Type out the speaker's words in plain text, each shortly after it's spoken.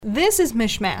This is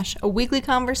Mishmash, a weekly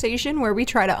conversation where we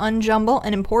try to unjumble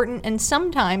an important and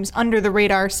sometimes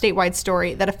under-the-radar statewide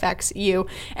story that affects you.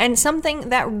 And something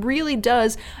that really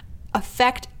does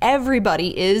affect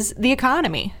everybody is the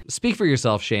economy. Speak for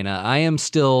yourself, Cheyna. I am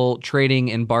still trading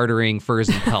and bartering furs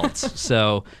and pelts,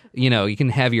 so, you can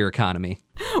have your economy.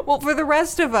 Well, for the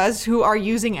rest of us who are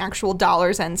using actual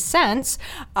dollars and cents,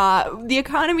 the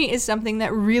economy is something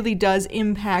that really does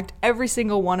impact every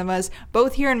single one of us,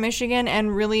 both here in Michigan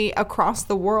and really across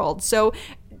the world. So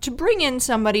to bring in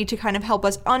somebody to kind of help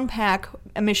us unpack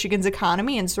Michigan's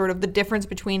economy and sort of the difference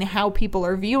between how people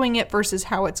are viewing it versus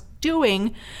how it's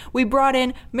doing, we brought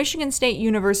in Michigan State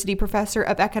University Professor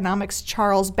of Economics,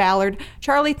 Charles Ballard.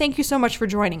 Charlie, thank you so much for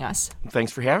joining us.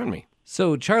 Thanks for having me.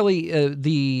 So, Charlie,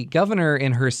 the governor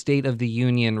in her State of the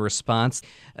Union response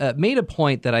made a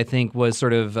point that I think was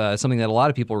sort of something that a lot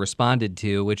of people responded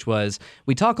to, which was,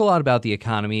 we talk a lot about the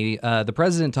economy. The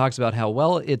president talks about how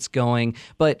well it's going,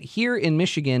 but here in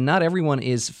Michigan, not everyone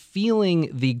is feeling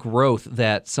the growth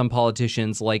that some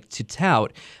politicians like to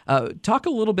tout. Talk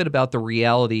a little bit about the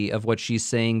reality of what she's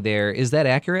saying there. Is that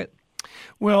accurate?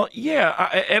 Well, yeah,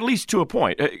 at least to a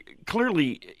point.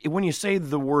 Clearly, when you say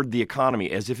the word the economy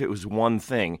as if it was one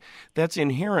thing, that's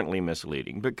inherently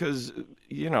misleading because,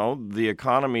 the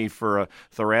economy for a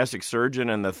thoracic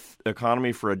surgeon and the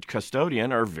economy for a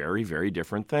custodian are very, very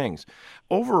different things.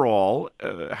 Overall,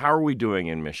 how are we doing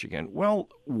in Michigan? Well,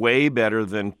 way better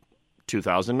than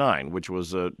 2009, which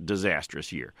was a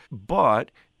disastrous year.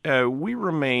 But we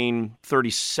remain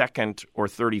 32nd or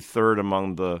 33rd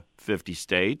among the 50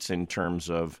 states in terms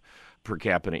of per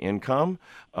capita income.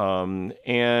 And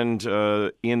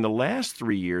in the last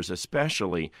 3 years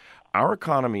especially, our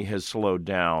economy has slowed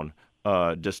down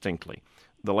distinctly.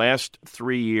 The last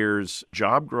 3 years,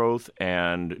 job growth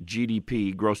and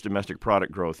GDP, gross domestic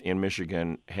product growth in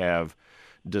Michigan, have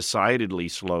decidedly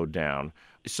slowed down.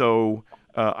 So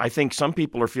I think some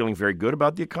people are feeling very good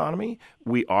about the economy.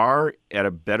 We are at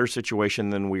a better situation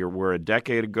than we were a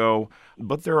decade ago,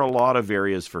 but there are a lot of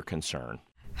areas for concern.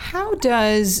 How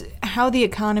the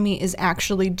economy is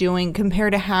actually doing compare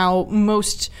to how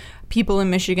most people in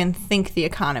Michigan think the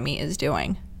economy is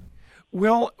doing?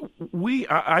 Well,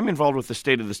 I'm involved with the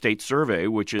State of the State survey,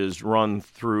 which is run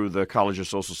through the College of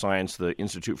Social Science, the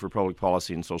Institute for Public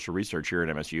Policy and Social Research here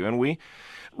at MSU, and we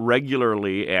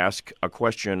regularly ask a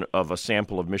question of a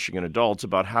sample of Michigan adults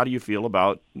about how do you feel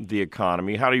about the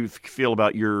economy, how do you feel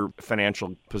about your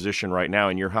financial position right now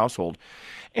in your household,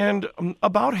 and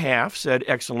about half said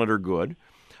excellent or good,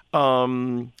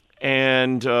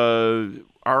 and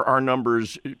our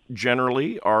numbers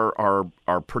generally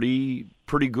are pretty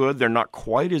good. They're not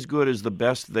quite as good as the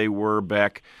best they were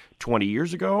back 20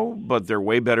 years ago, but they're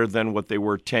way better than what they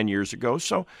were 10 years ago.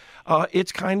 So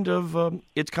it's kind of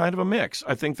a mix.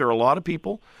 I think there are a lot of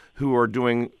people who are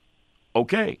doing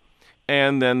okay,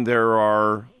 and then there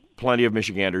are plenty of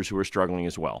Michiganders who are struggling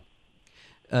as well.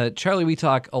 Charlie, we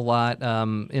talk a lot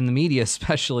in the media,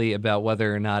 especially about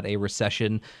whether or not a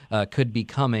recession could be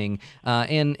coming.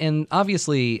 And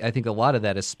obviously, I think a lot of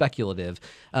that is speculative.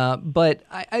 But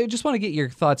I just want to get your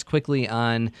thoughts quickly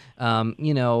on,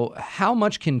 how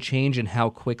much can change and how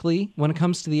quickly when it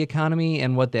comes to the economy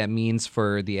and what that means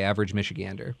for the average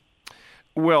Michigander.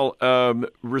 Well,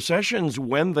 recessions,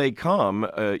 when they come,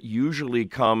 usually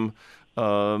come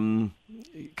kind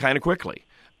of quickly.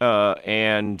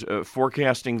 And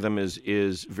forecasting them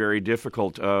is very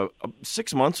difficult.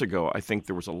 6 months ago, I think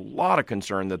there was a lot of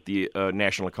concern that the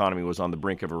national economy was on the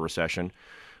brink of a recession.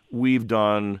 We've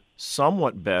done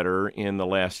somewhat better in the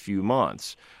last few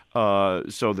months,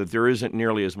 so that there isn't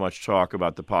nearly as much talk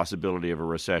about the possibility of a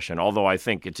recession, although I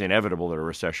think it's inevitable that a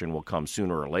recession will come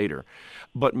sooner or later.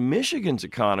 But Michigan's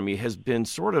economy has been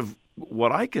sort of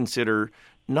what I consider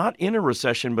not in a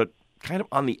recession, but kind of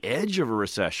on the edge of a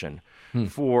recession.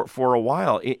 For a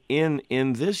while.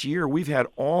 In this year, we've had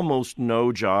almost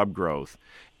no job growth,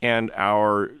 and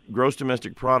our gross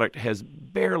domestic product has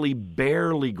barely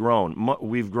grown.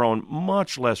 We've grown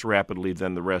much less rapidly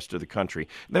than the rest of the country.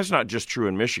 That's not just true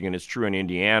in Michigan. It's true in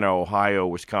Indiana, Ohio,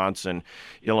 Wisconsin,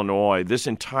 Illinois. This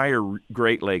entire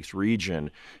Great Lakes region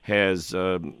is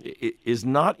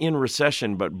not in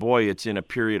recession, but boy, it's in a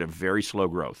period of very slow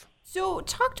growth. So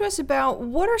talk to us about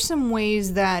what are some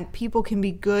ways that people can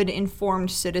be good,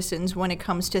 informed citizens when it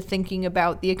comes to thinking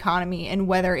about the economy and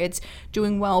whether it's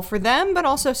doing well for them, but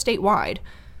also statewide.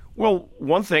 Well,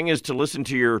 one thing is to listen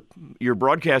to your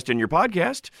broadcast and your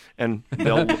podcast, and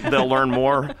they'll learn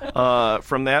more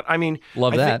from that. I mean,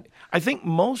 I think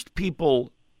most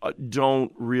people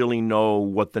don't really know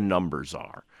what the numbers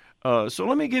are. So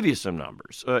let me give you some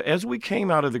numbers. As we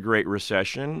came out of the Great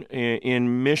Recession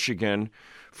in Michigan,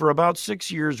 For about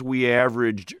 6 years, we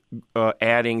averaged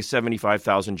adding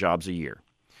 75,000 jobs a year.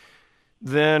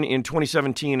 Then in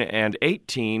 2017 and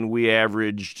 18, we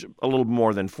averaged a little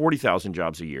more than 40,000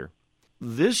 jobs a year.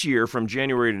 This year, from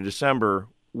January to December,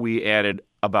 we added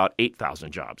about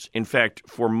 8,000 jobs. In fact,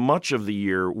 for much of the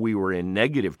year, we were in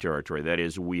negative territory. That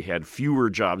is, we had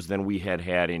fewer jobs than we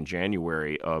had in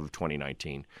January of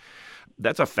 2019.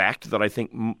 That's a fact that I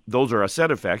think those are a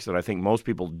set of facts that I think most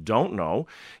people don't know.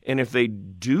 And if they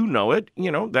do know it,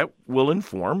 that will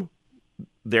inform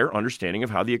their understanding of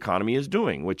how the economy is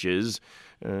doing, which is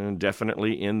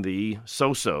definitely in the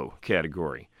so-so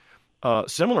category.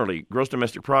 Similarly, gross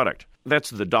domestic product,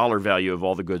 that's the dollar value of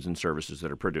all the goods and services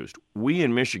that are produced. We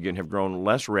in Michigan have grown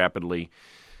less rapidly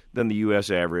than the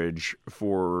U.S. average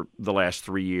for the last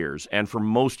 3 years and for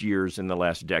most years in the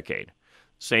last decade.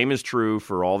 Same is true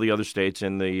for all the other states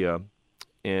in the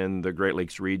Great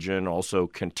Lakes region, also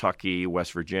Kentucky,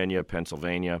 West Virginia,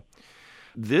 Pennsylvania.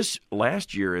 This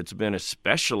last year, it's been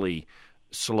especially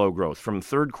slow growth. From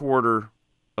third quarter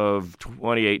of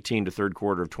 2018 to third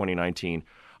quarter of 2019,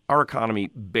 our economy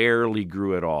barely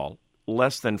grew at all,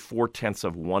 less than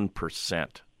 0.4%,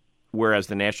 whereas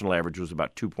the national average was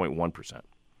about 2.1%.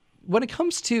 When it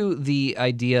comes to the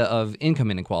idea of income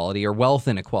inequality or wealth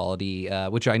inequality,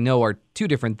 which I know are two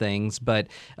different things, but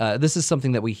this is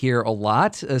something that we hear a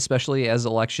lot, especially as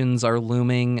elections are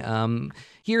looming.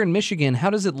 Here in Michigan, how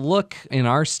does it look in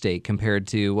our state compared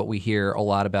to what we hear a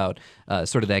lot about,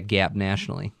 sort of that gap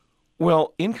nationally?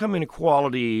 Well, income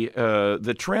inequality,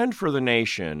 the trend for the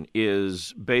nation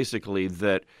is basically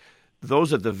that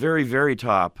those at the very, very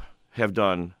top have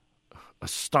done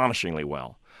astonishingly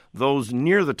well. Those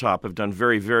near the top have done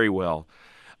very, very well.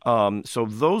 So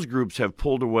those groups have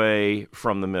pulled away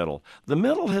from the middle. The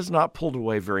middle has not pulled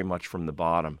away very much from the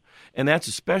bottom. And that's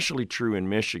especially true in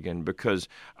Michigan because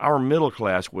our middle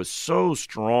class was so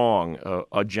strong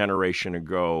a generation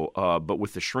ago. But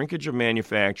with the shrinkage of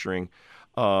manufacturing,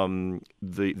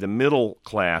 the middle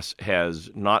class has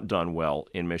not done well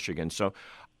in Michigan. So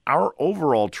our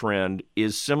overall trend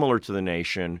is similar to the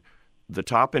nation. The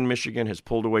top in Michigan has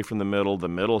pulled away from the middle. The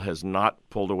middle has not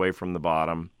pulled away from the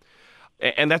bottom.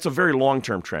 And that's a very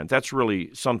long-term trend. That's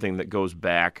really something that goes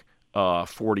back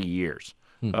 40 years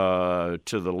to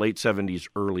the late 70s,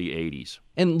 early 80s.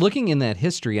 And looking in that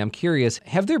history, I'm curious,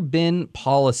 have there been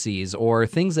policies or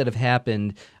things that have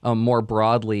happened more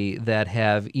broadly that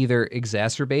have either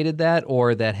exacerbated that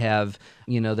or that have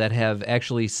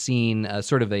actually seen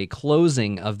sort of a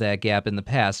closing of that gap in the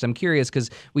past? I'm curious because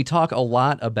we talk a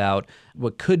lot about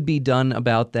what could be done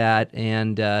about that,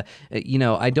 and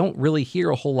I don't really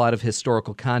hear a whole lot of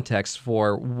historical context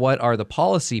for what are the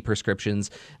policy prescriptions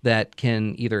that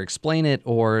can either explain it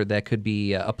or that could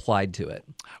be applied to it.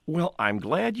 Well, I'm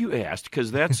glad you asked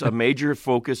because that's a major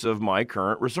focus of my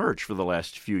current research for the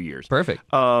last few years. Perfect.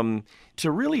 To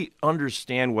really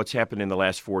understand what's happened in the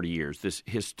last 40 years, this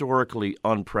historically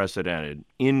unprecedented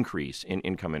increase in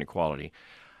income inequality,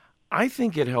 I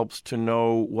think it helps to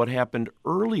know what happened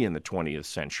early in the 20th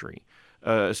century,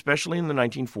 especially in the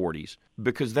 1940s,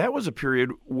 because that was a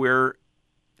period where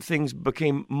things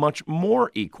became much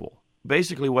more equal.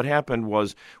 Basically, what happened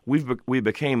was we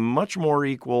became much more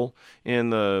equal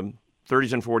in the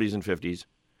 30s and 40s and 50s.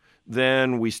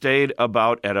 Then we stayed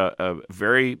about at a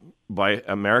very, by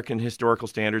American historical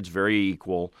standards, very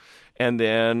equal. And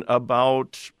then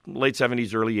about late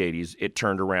 70s, early 80s, it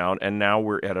turned around, and now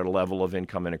we're at a level of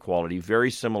income inequality very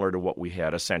similar to what we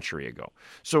had a century ago.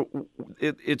 So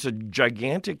it's a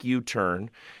gigantic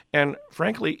U-turn, and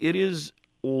frankly, it is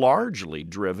largely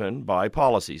driven by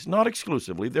policies, not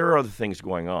exclusively. There are other things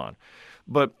going on.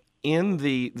 But in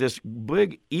this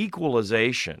big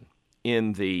equalization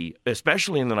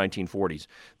especially in the 1940s,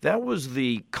 that was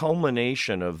the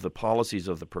culmination of the policies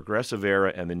of the Progressive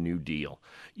Era and the New Deal.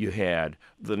 You had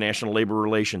the National Labor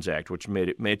Relations Act, which made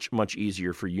it much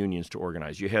easier for unions to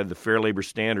organize. You had the Fair Labor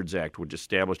Standards Act, which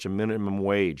established a minimum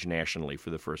wage nationally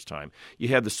for the first time. You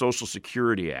had the Social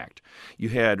Security Act. You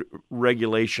had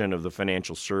regulation of the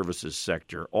financial services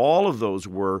sector. All of those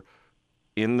were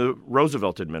in the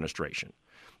Roosevelt administration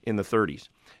in the 30s.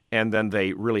 And then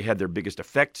they really had their biggest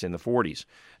effects in the 40s.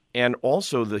 And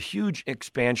also the huge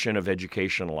expansion of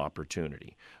educational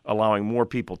opportunity, allowing more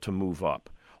people to move up.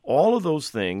 All of those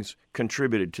things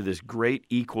contributed to this great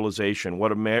equalization,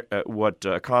 what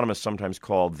economists sometimes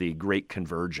call the Great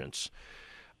Convergence,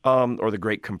 or the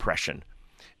Great Compression.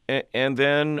 And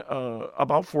then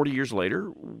about 40 years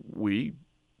later, we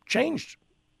changed.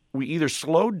 We either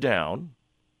slowed down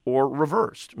or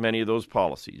reversed many of those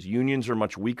policies. Unions are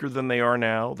much weaker than they are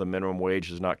now. The minimum wage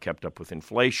has not kept up with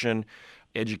inflation.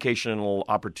 educational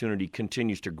opportunity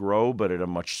continues to grow, but at a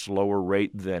much slower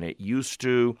rate than it used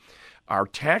to. Our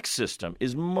tax system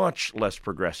is much less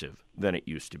progressive than it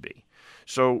used to be.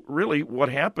 So really what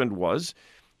happened was,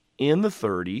 in the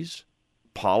 30s,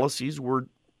 policies were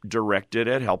directed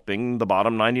at helping the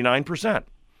bottom 99%.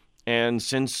 And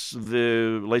since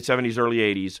the late 70s, early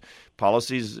 80s,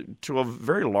 policies to a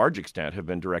very large extent have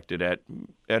been directed at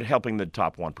helping the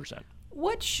top 1%.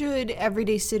 What should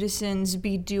everyday citizens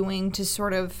be doing to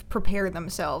sort of prepare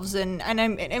themselves? And I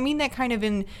mean that kind of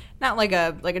in not like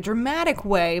a dramatic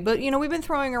way, but we've been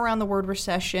throwing around the word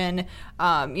recession.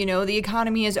 The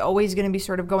economy is always going to be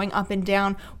sort of going up and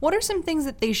down. What are some things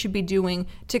that they should be doing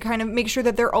to kind of make sure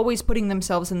that they're always putting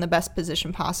themselves in the best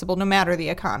position possible, no matter the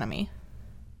economy?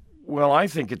 Well, I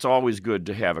think it's always good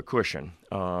to have a cushion.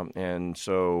 And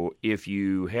so if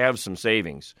you have some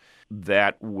savings,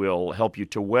 that will help you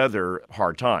to weather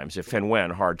hard times, if and when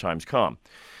hard times come.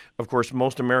 Of course,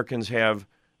 most Americans have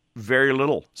very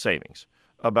little savings.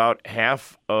 About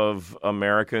half of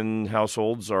American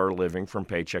households are living from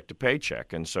paycheck to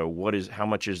paycheck. And so how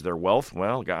much is their wealth?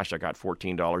 Well, gosh, I got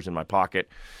 $14 in my pocket.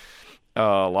 A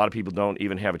lot of people don't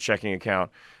even have a checking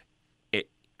account.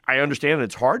 I understand that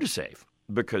it's hard to save,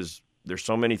 because there's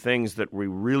so many things that we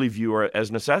really view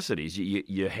as necessities.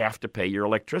 You have to pay your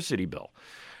electricity bill.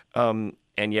 And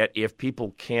yet, if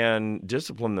people can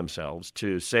discipline themselves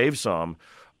to save some,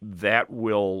 that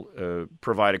will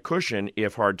provide a cushion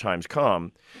if hard times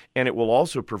come, and it will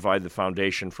also provide the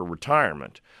foundation for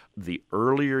retirement. The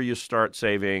earlier you start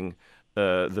saving,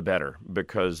 the better,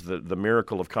 because the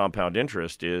miracle of compound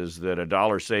interest is that a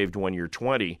dollar saved when you're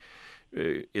 20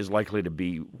 is likely to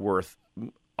be worth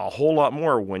a whole lot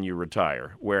more when you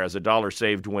retire, whereas a dollar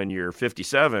saved when you're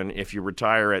 57, if you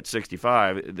retire at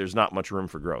 65, there's not much room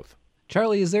for growth.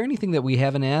 Charlie, is there anything that we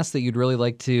haven't asked that you'd really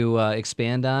like to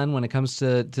expand on when it comes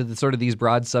to the sort of these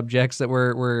broad subjects that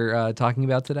we're talking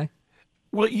about today?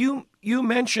 Well, you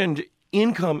mentioned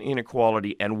income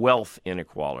inequality and wealth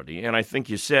inequality, and I think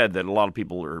you said that a lot of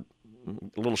people are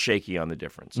a little shaky on the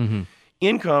difference. Mm-hmm.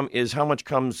 Income is how much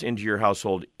comes into your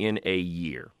household in a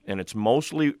year, and it's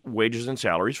mostly wages and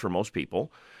salaries for most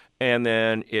people. And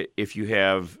then if you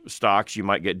have stocks, you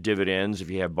might get dividends. If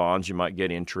you have bonds, you might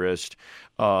get interest,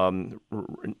 rent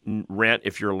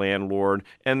if you're a landlord,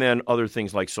 and then other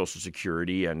things like Social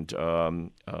Security and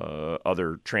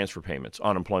other transfer payments,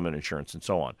 unemployment insurance, and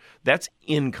so on. That's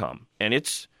income, and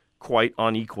it's quite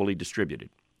unequally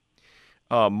distributed,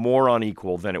 more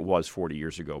unequal than it was 40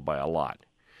 years ago by a lot.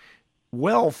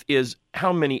 Wealth is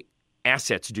how many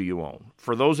assets do you own?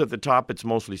 For those at the top, it's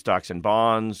mostly stocks and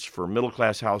bonds. For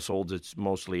middle-class households, it's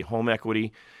mostly home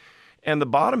equity. And the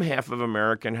bottom half of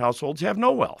American households have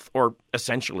no wealth, or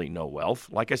essentially no wealth.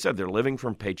 Like I said, they're living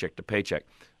from paycheck to paycheck.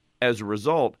 As a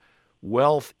result,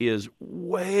 wealth is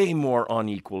way more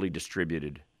unequally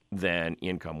distributed than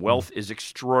income. Wealth is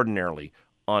extraordinarily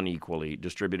unequally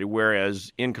distributed,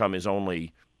 whereas income is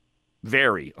only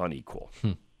very unequal.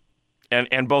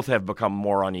 And both have become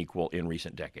more unequal in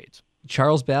recent decades.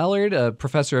 Charles Ballard, a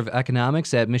professor of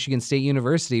economics at Michigan State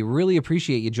University, really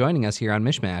appreciate you joining us here on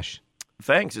Mishmash.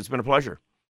 Thanks. It's been a pleasure.